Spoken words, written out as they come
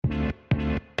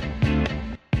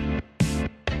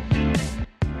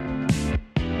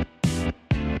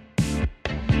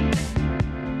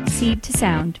Seed to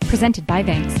Sound, presented by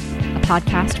Vanks, a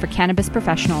podcast for cannabis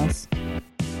professionals.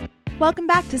 Welcome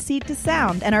back to Seed to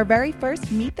Sound and our very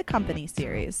first Meet the Company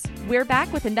series. We're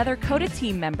back with another CODA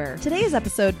team member. Today's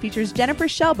episode features Jennifer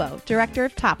Shelbo, Director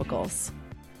of Topicals.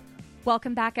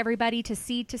 Welcome back, everybody, to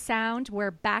Seed to Sound.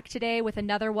 We're back today with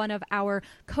another one of our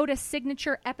CODA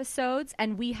signature episodes,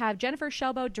 and we have Jennifer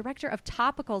Shelbo, Director of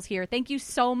Topicals, here. Thank you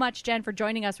so much, Jen, for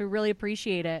joining us. We really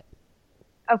appreciate it.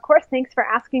 Of course. Thanks for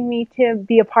asking me to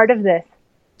be a part of this.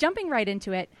 Jumping right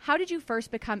into it, how did you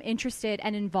first become interested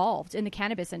and involved in the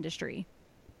cannabis industry?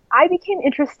 I became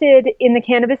interested in the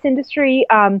cannabis industry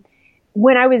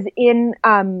when I was in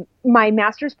my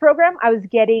master's program. I was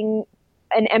getting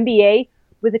an MBA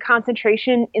with a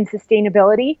concentration in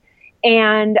sustainability.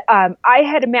 And I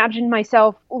had imagined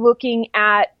myself looking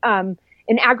at an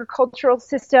agricultural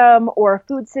system or a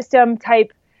food system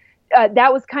type.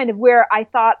 That was kind of where I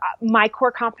thought my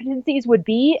core competencies would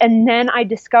be. And then I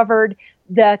discovered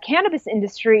the cannabis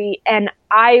industry and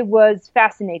I was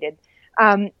fascinated.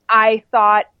 I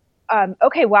thought,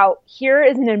 okay, well, here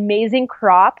is an amazing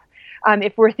crop.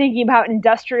 If we're thinking about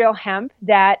industrial hemp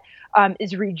that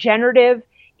is regenerative,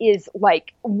 is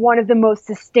like one of the most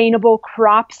sustainable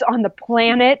crops on the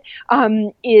planet,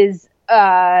 is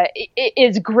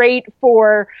great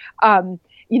for,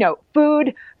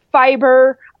 food,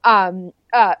 fiber,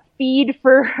 feed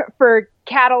for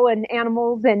cattle and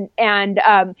animals, and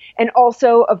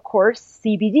also, of course,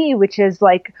 CBD, which is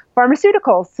like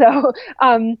pharmaceuticals. So,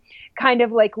 kind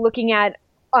of like looking at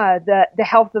the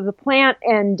health of the plant.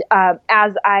 And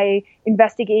as I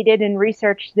investigated and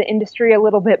researched the industry a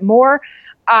little bit more,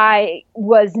 I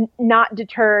was not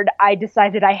deterred. I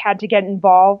decided I had to get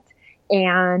involved,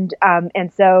 and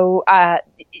so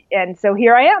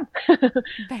here I am.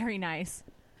 Very nice.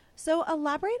 So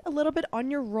elaborate a little bit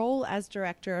on your role as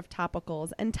Director of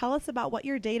Topicals and tell us about what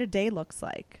your day-to-day looks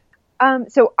like.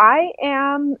 So I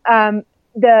am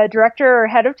the Director or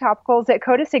Head of Topicals at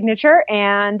CODA Signature,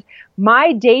 and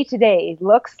my day-to-day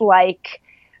looks like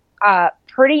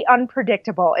pretty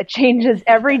unpredictable. It changes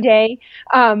every day.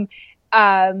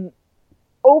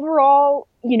 Overall,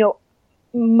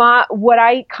 what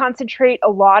I concentrate a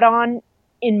lot on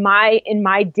in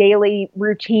my daily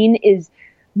routine is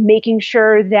making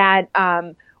sure that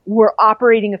we're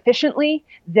operating efficiently,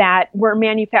 that we're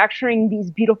manufacturing these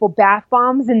beautiful bath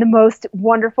bombs in the most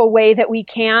wonderful way that we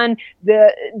can,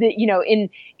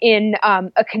 in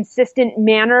a consistent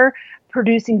manner,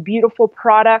 producing beautiful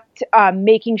product,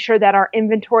 making sure that our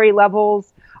inventory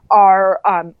levels are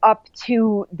up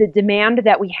to the demand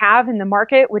that we have in the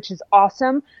market, which is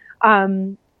awesome,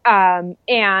 and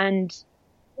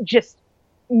just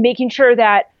making sure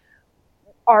that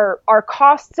our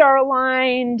costs are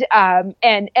aligned,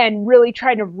 and really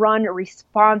trying to run a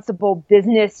responsible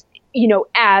business,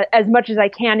 as much as I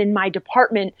can in my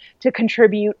department to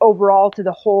contribute overall to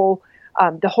the whole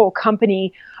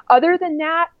company. Other than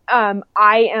that,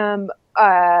 I am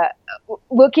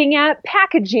looking at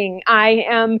packaging. I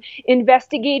am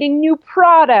investigating new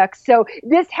products. So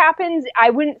this happens, I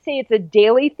wouldn't say it's a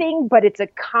daily thing, but it's a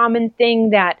common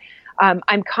thing that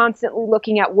I'm constantly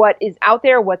looking at what is out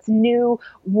there, what's new,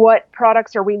 what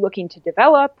products are we looking to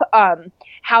develop,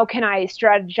 how can I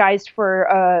strategize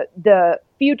for the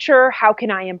future, how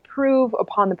can I improve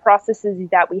upon the processes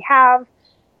that we have.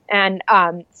 And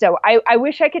so I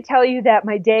wish I could tell you that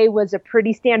my day was a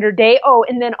pretty standard day. Oh,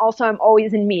 and then also I'm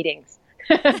always in meetings.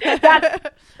 That's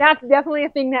definitely a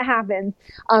thing that happens,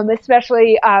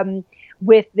 especially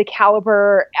with the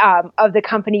caliber of the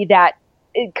company that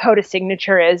CODA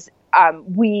Signature is.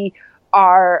 We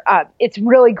are, it's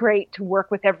really great to work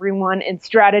with everyone and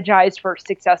strategize for a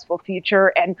successful future.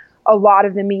 And a lot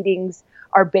of the meetings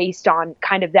are based on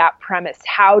kind of that premise.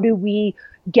 How do we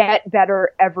get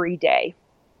better every day?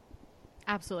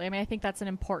 Absolutely. I mean, I think that's an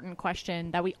important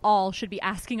question that we all should be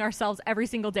asking ourselves every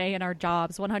single day in our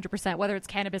jobs, 100%, whether it's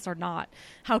cannabis or not.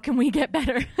 How can we get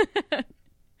better?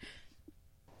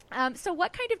 So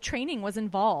what kind of training was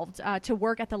involved to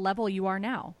work at the level you are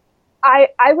now?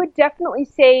 I would definitely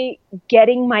say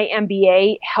getting my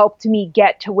MBA helped me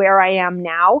get to where I am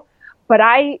now, but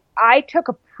I took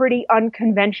a pretty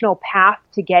unconventional path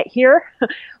to get here.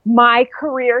 My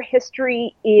career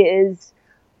history is,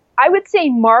 I would say,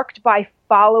 marked by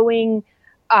following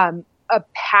a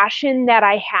passion that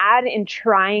I had in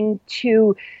trying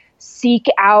to seek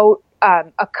out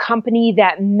a company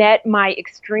that met my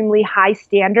extremely high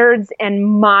standards and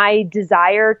my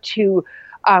desire to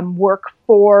work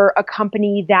for a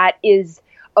company that is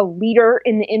a leader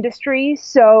in the industry.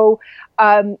 So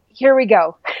here we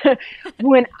go.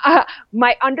 When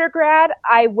my undergrad,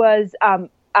 I was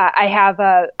I have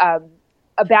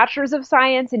a a bachelor's of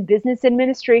science in business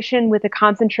administration with a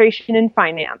concentration in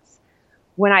finance.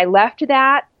 When I left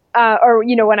that,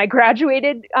 when I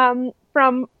graduated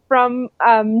from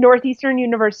Northeastern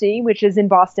University, which is in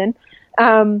Boston,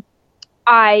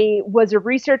 I was a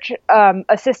research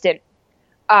assistant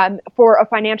for a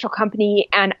financial company,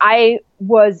 and I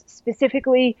was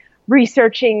specifically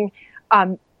researching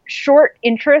short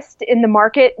interest in the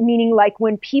market, meaning like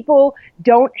when people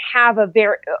don't have a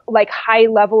very high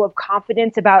level of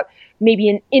confidence about maybe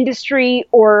an industry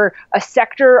or a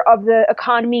sector of the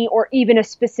economy or even a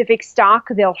specific stock,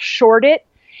 they'll short it.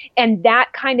 And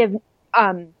that kind of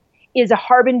is a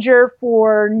harbinger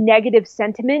for negative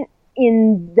sentiment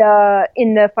in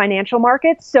the financial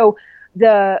markets. So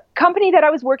the company that I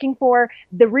was working for,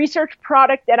 the research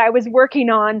product that I was working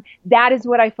on, that is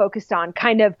what I focused on.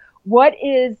 Kind of what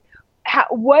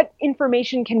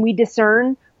information can we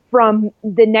discern from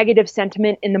the negative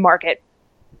sentiment in the market?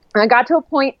 And I got to a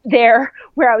point there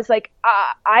where I was like,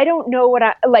 I don't know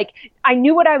I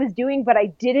knew what I was doing, but I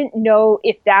didn't know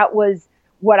if that was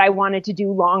what I wanted to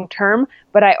do long term.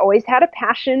 But I always had a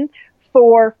passion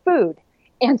for food.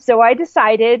 And so I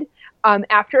decided,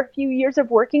 after a few years of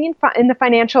working in the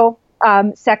financial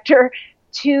sector,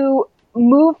 to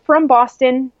move from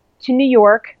Boston to New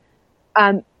York,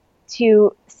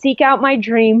 to seek out my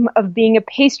dream of being a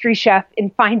pastry chef in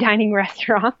fine dining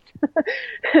restaurants.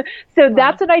 So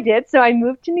that's what I did. So I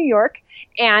moved to New York,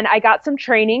 and I got some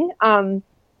training in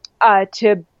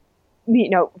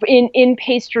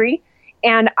pastry,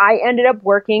 and I ended up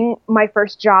working. My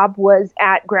first job was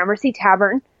at Gramercy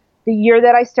Tavern. The year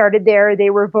that I started there, they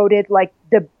were voted like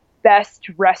the best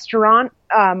restaurant,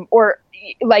 or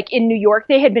like in New York,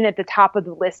 they had been at the top of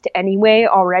the list anyway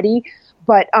already.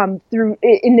 But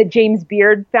in the James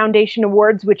Beard Foundation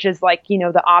Awards, which is like,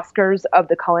 the Oscars of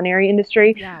the culinary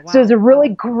industry. Yeah, wow. So it was a really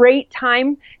great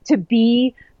time to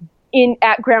be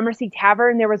at Gramercy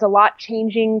Tavern. There was a lot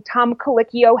changing. Tom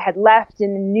Colicchio had left,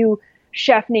 and a new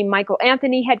chef named Michael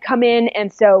Anthony had come in.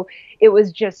 And so it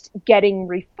was just getting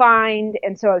refined.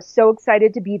 And so I was so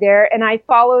excited to be there. And I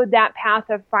followed that path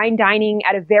of fine dining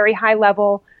at a very high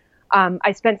level.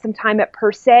 I spent some time at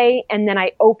Per Se, and then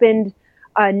I opened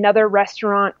another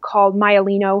restaurant called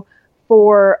Maialino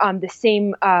for the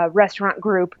same restaurant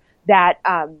group that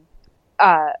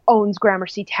owns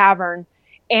Gramercy Tavern,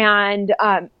 and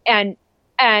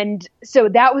so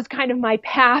that was kind of my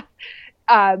path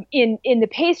in the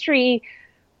pastry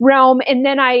realm. And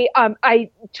then I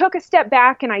took a step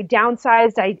back and I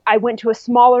downsized. I went to a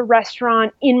smaller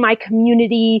restaurant in my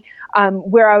community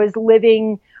where I was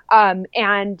living,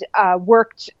 and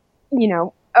worked,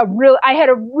 I had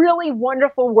a really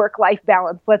wonderful work-life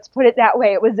balance. Let's put it that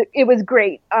way. It was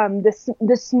great.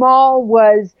 The small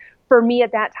was, for me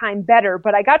at that time, better.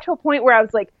 But I got to a point where I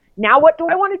was like, now what do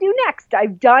I want to do next?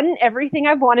 I've done everything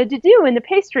I've wanted to do in the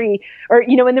pastry or,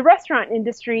 in the restaurant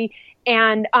industry.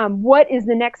 And what is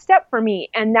the next step for me?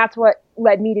 And that's what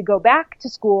led me to go back to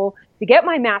school to get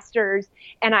my master's.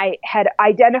 And I had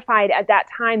identified at that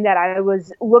time that I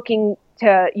was looking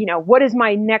to, what is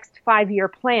my next 5-year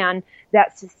plan?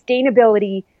 That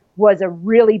sustainability was a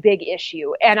really big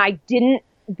issue. And I didn't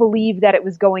believe that it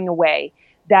was going away,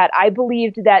 that I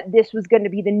believed that this was going to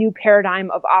be the new paradigm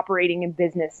of operating in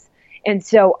business. And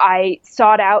so I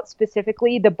sought out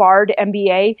specifically the Bard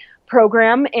MBA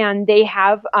program, and they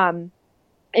have an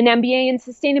MBA in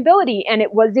sustainability, and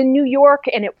it was in New York,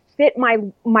 and it fit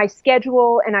my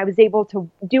schedule, and I was able to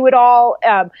do it all.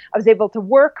 I was able to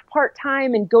work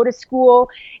part-time and go to school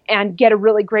and get a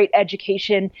really great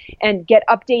education and get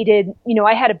updated.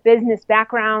 I had a business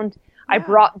background. Yeah. I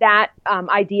brought that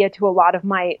idea to a lot of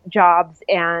my jobs,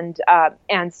 and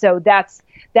so that's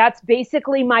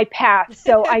basically my path.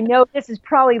 So I know this is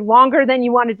probably longer than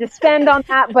you wanted to spend on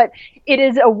that, but it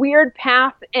is a weird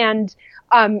path, and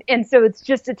so it's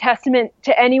just a testament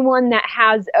to anyone that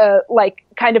has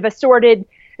kind of a sorted,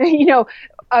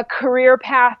 a career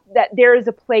path, that there is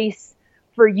a place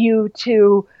for you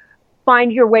to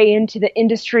find your way into the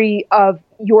industry of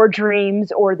your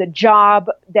dreams or the job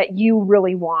that you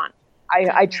really want.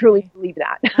 I truly believe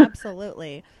that.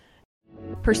 Absolutely.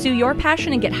 Pursue your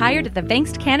passion and get hired at the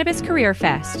Vangst Cannabis Career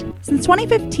Fest. Since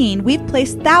 2015, we've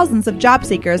placed thousands of job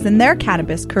seekers in their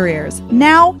cannabis careers.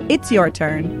 Now it's your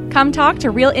turn. Come talk to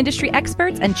real industry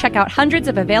experts and check out hundreds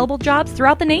of available jobs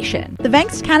throughout the nation. The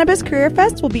Vangst Cannabis Career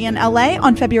Fest will be in LA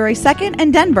on February 2nd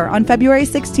and Denver on February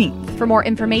 16th. For more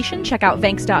information, check out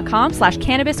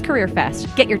Vangst.com/Cannabis Career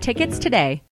Fest. Get your tickets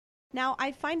today. Now,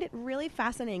 I find it really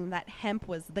fascinating that hemp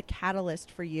was the catalyst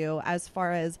for you as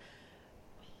far as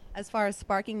as far as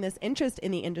sparking this interest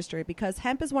in the industry, because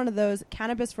hemp is one of those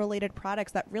cannabis-related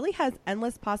products that really has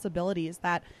endless possibilities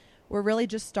that we're really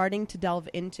just starting to delve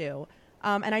into.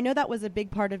 And I know that was a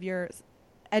big part of your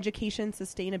education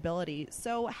sustainability.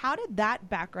 So how did that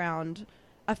background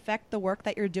affect the work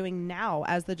that you're doing now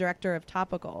as the director of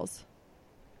topicals?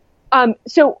 I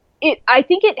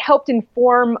think it helped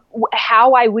inform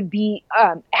how I would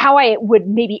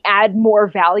maybe add more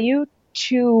value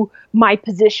to my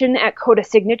position at Coda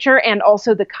Signature and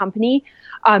also the company.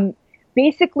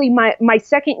 Basically, my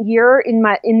second year in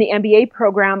the MBA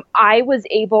program, I was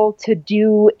able to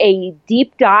do a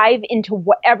deep dive into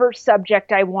whatever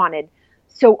subject I wanted.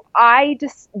 So I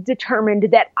just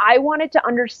determined that I wanted to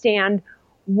understand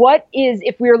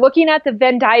if we were looking at the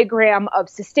Venn diagram of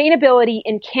sustainability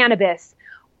in cannabis,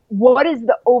 what is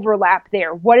the overlap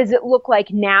there? What does it look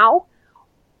like now?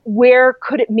 Where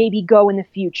could it maybe go in the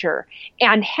future?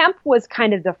 And hemp was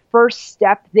kind of the first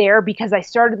step there because I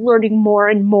started learning more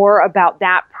and more about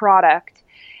that product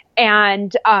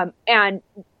and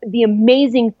the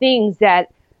amazing things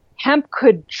that hemp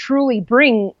could truly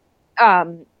bring,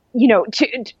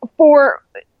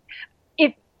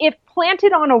 if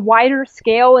planted on a wider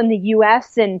scale in the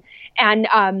U.S. and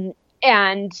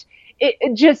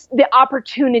it just the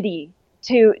opportunity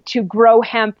to grow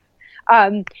hemp.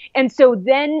 And so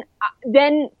then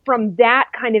from that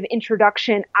kind of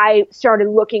introduction, I started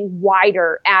looking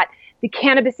wider at the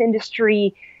cannabis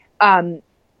industry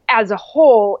as a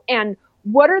whole and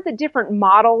what are the different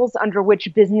models under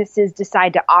which businesses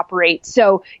decide to operate.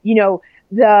 So,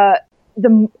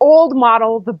 the old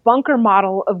model, the bunker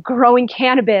model of growing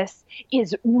cannabis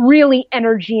is really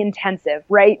energy intensive,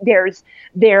 right? It's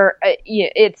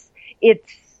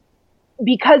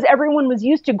because everyone was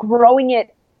used to growing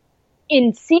it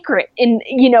in secret,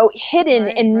 hidden.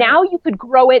 Right, and now you could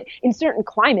grow it in certain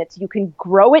climates. You can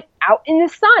grow it out in the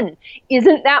sun.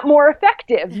 Isn't that more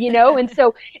effective,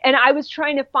 and I was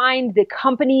trying to find the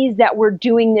companies that were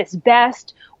doing this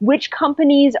best, which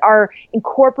companies are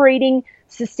incorporating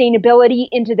sustainability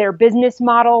into their business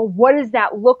model. What does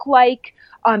that look like?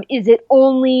 Is it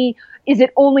only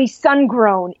sun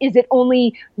grown? Is it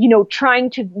only, trying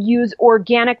to use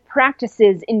organic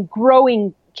practices in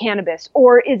growing cannabis?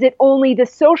 Or is it only the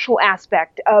social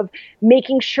aspect of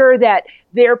making sure that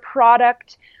their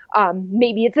product,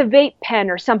 maybe it's a vape pen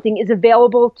or something, is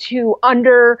available to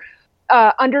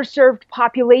underserved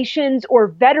populations or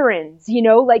veterans,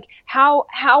 how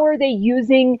are they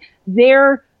using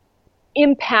their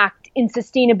impact in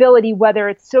sustainability, whether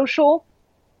it's social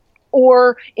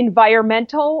or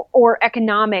environmental or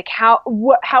economic, how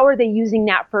are they using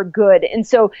that for good? And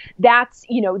so that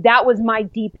was my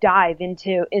deep dive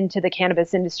into the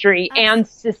cannabis industry and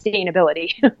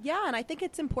sustainability. Yeah, and I think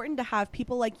it's important to have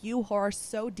people like you who are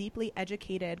so deeply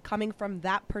educated coming from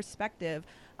that perspective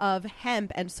of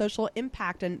hemp and social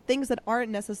impact and things that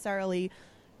aren't necessarily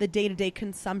the day-to-day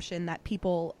consumption that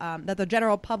people, that the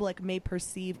general public may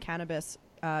perceive cannabis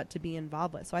to be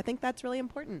involved with. So I think that's really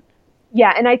important.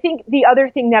 Yeah, and I think the other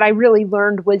thing that I really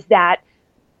learned was that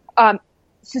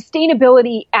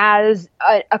sustainability as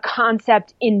a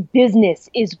concept in business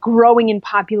is growing in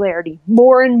popularity.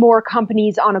 More and more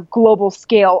companies on a global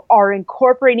scale are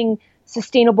incorporating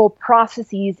sustainable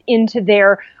processes into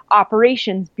their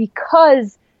operations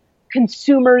because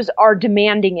consumers are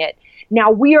demanding it. Now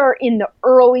we are in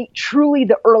truly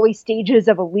the early stages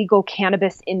of a legal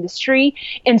cannabis industry.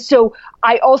 And so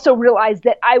I also realized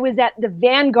that I was at the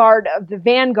vanguard of the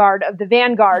vanguard of the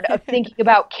vanguard of thinking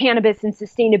about cannabis and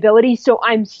sustainability. So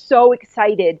I'm so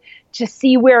excited to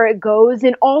see where it goes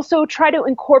and also try to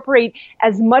incorporate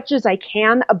as much as I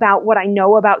can about what I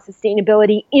know about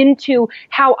sustainability into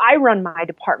how I run my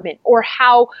department or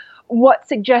what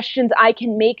suggestions I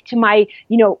can make to my,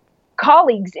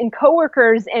 colleagues and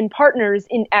coworkers and partners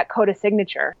at Coda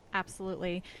Signature.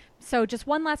 Absolutely. So just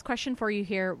one last question for you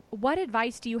here. What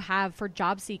advice do you have for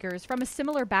job seekers from a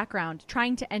similar background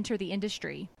trying to enter the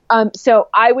industry? So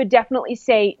I would definitely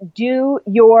say do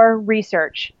your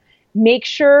research. Make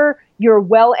sure you're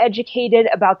well educated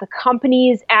about the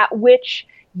companies at which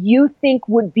you think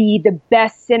would be the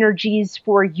best synergies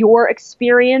for your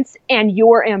experience and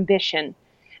your ambition.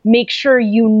 Make sure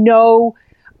you know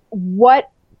what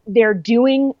they're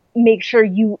doing. Make sure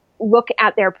you look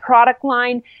at their product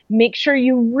line. Make sure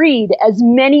you read as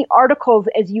many articles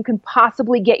as you can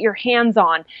possibly get your hands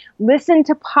on. Listen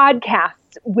to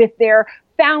podcasts with their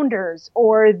founders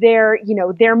or their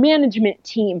management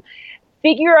team.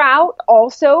 Figure out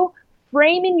also,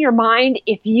 frame in your mind,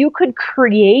 if you could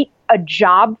create a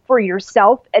job for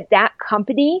yourself at that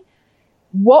company,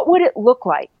 what would it look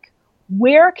like?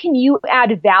 where can you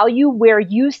add value where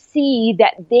you see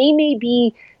that they may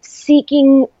be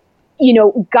seeking,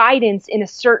 guidance in a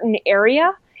certain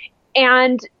area,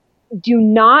 and do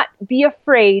not be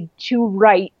afraid to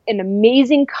write an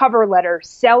amazing cover letter,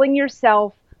 selling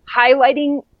yourself,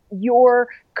 highlighting your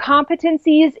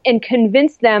competencies, and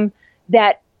convince them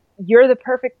that you're the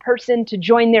perfect person to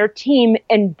join their team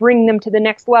and bring them to the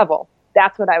next level.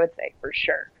 That's what I would say for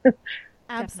sure.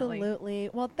 Absolutely.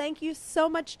 Well, thank you so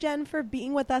much, Jen, for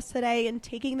being with us today and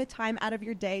taking the time out of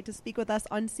your day to speak with us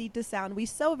on Seed to Sound. We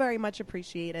so very much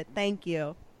appreciate it. Thank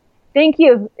you. Thank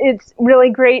you. It's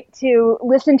really great to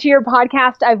listen to your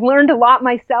podcast. I've learned a lot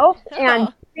myself, and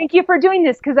thank you for doing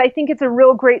this, because I think it's a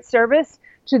real great service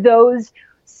to those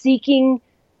seeking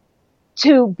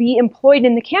to be employed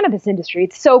in the cannabis industry.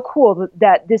 It's so cool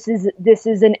that this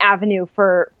is an avenue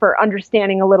for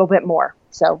understanding a little bit more.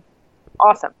 So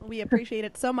awesome. We appreciate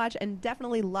it so much and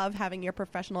definitely love having your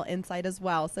professional insight as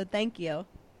well. So thank you.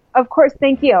 Of course.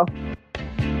 Thank you.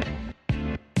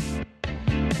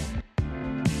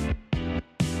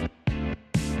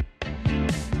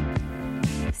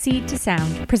 Seed to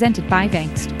Sound, presented by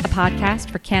Vangst, a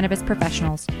podcast for cannabis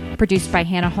professionals. Produced by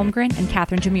Hannah Holmgren and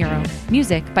Catherine Jamuro.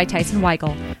 Music by Tyson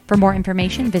Weigel. For more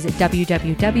information, visit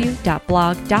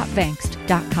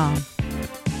www.blog.vangst.com.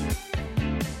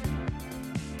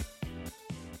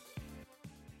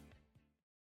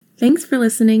 Thanks for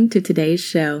listening to today's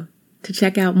show. To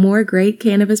check out more great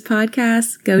cannabis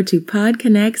podcasts, go to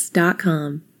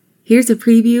podconnects.com. Here's a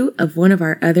preview of one of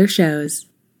our other shows.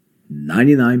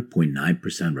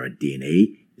 99.9% of our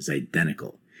DNA is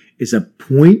identical. It's a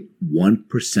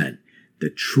 0.1%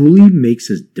 that truly makes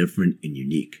us different and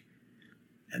unique.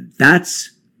 And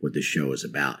that's what the show is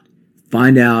about.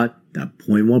 Find out that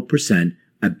 0.1%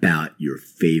 about your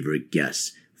favorite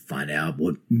guests. Find out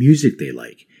what music they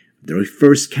like, their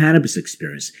first cannabis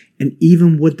experience, and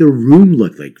even what their room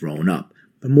looked like growing up.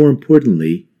 But more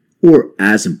importantly, or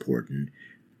as important,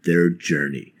 their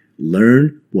journey.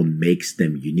 Learn what makes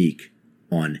them unique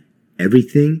on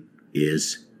Everything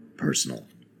is Personal.